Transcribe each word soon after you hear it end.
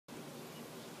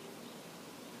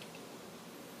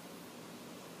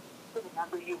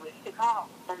number you wish to call,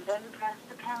 and then press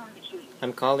the pound key.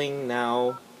 I'm calling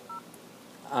now.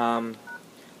 I'm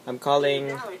calling.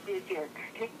 Now it is your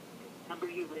number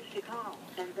you wish to call,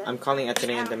 and then I'm calling press the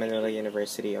Ateneo de pound Manila key.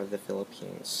 University of the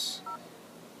Philippines.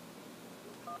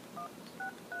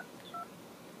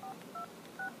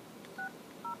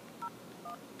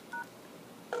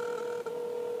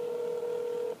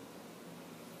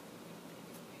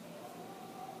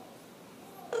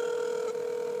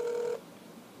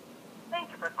 Thank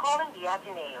you for calling the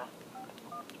Ateneo.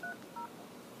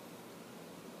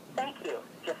 Thank you.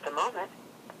 Just a moment.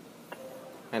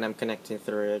 And I'm connecting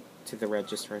through to the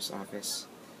registrar's office.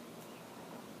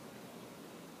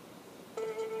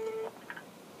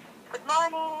 Good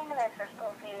morning, Registrar's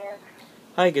Office.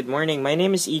 Hi, good morning. My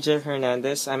name is EJ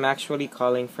Hernandez. I'm actually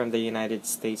calling from the United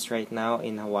States right now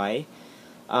in Hawaii.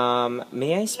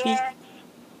 May I speak? Yes.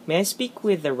 May I speak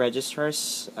with the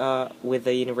registrars, with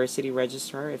the university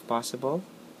registrar, if possible?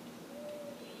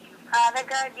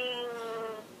 Regarding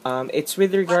It's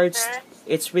with regards. sir?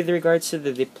 It's with regards to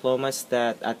the diplomas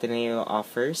that Ateneo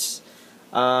offers.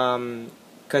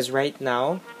 'Cause right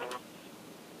now,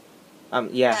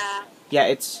 yeah,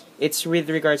 it's with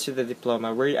regards to the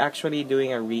diploma. We're actually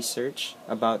doing a research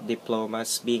about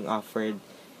diplomas being offered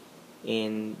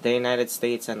in the United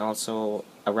States and also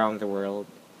around the world.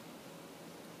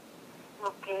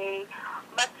 Okay.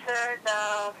 But sir,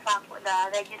 the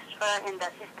registrar and the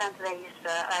assistant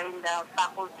registrar are in the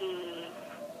faculty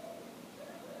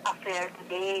affair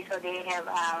today, so they have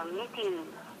a meeting.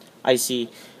 I see.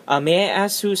 May I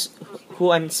ask who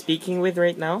I'm speaking with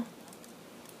right now?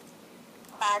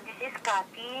 This is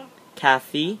Kathy.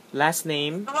 Kathy. Last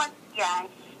name Yeah,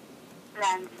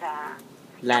 Lanza.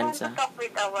 You want to Lanza. talk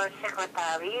with our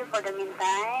secretary for the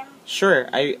meantime? Sure.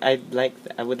 I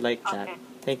would like that. Okay.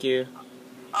 Thank you.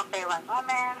 Okay, one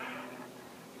moment.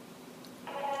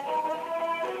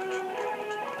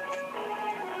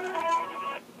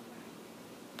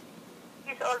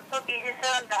 He's also busy,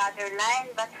 sir, on the other line.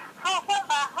 But how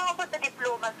about the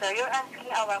diploma, sir? You're asking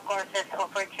our courses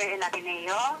offered here in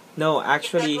Ateneo? No, Is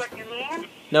actually, that what you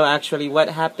mean? what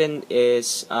happened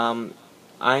is I'm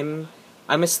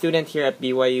a student here at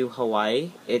BYU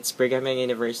Hawaii. It's Brigham Young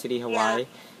University Hawaii.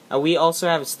 We also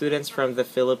have students from the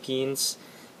Philippines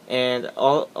and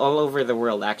all over the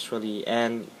world actually.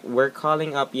 And we're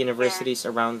calling up universities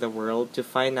around the world to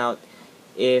find out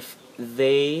if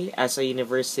they, as a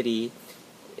university,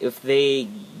 if they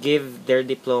give their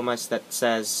diplomas that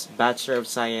says Bachelor of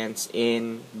Science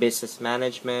in Business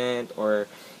Management or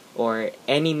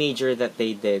any major that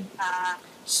they did.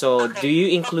 So, Okay. do you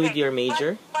include Okay. your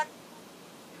major?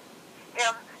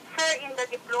 Sir, in the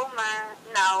diploma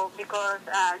now, because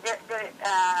I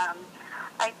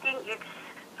think it's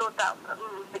 2000,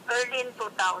 early in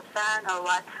 2000 or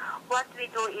what we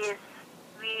do is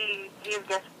we give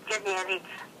just generic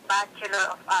Bachelor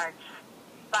of Arts,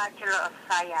 Bachelor of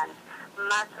Science,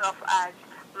 Master of Arts,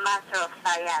 Master of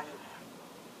Science,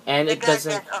 And it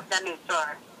doesn't, regardless of the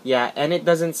major. yeah, and it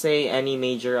doesn't say any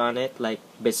major on it, like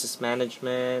business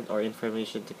management or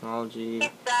information technology.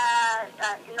 It's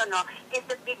no, it's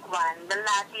the big one, the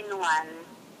Latin one.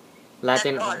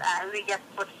 Latin. That's all. We just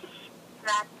put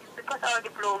Latin because our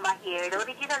diploma here, the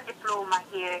original diploma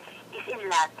here is in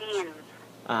Latin.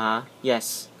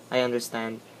 Yes, I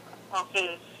understand.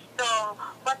 Okay. So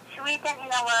what's written in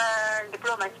our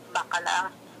diploma is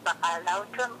baccalaureum,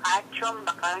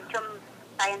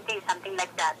 scientist, something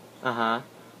like that.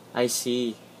 I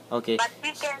see. Okay. But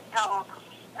we can so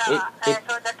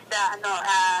that's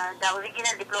the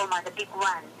original diploma, the big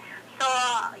one. So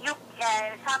you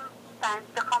sometimes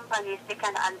the companies they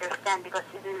can understand because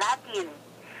it's in Latin.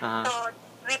 So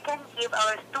we can give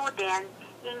our students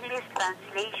English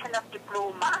translation of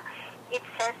diploma. It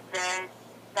says there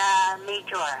the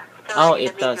major. So Oh, the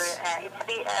it does. It's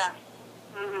the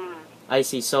I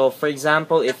see. So, for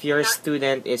example, if your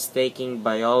student is taking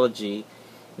biology,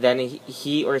 then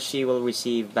he or she will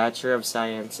receive Bachelor of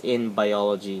Science in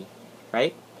Biology,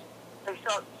 right?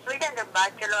 So within the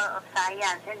Bachelor of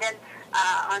Science, and then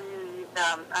on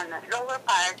the lower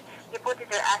part, you put it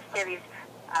there asterisk,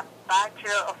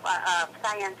 Bachelor of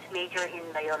Science major in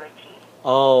Biology.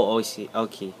 Oh, I see.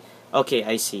 Okay. Okay,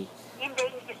 I see. In the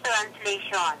English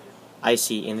translation. I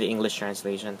see, in the English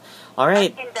translation. All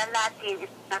right. But in the Latin,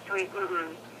 it's not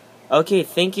written. Okay,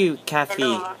 thank you, Kathy.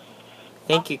 Hello.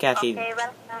 Thank you, Kathy. Okay,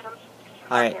 welcome.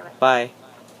 All right, bye.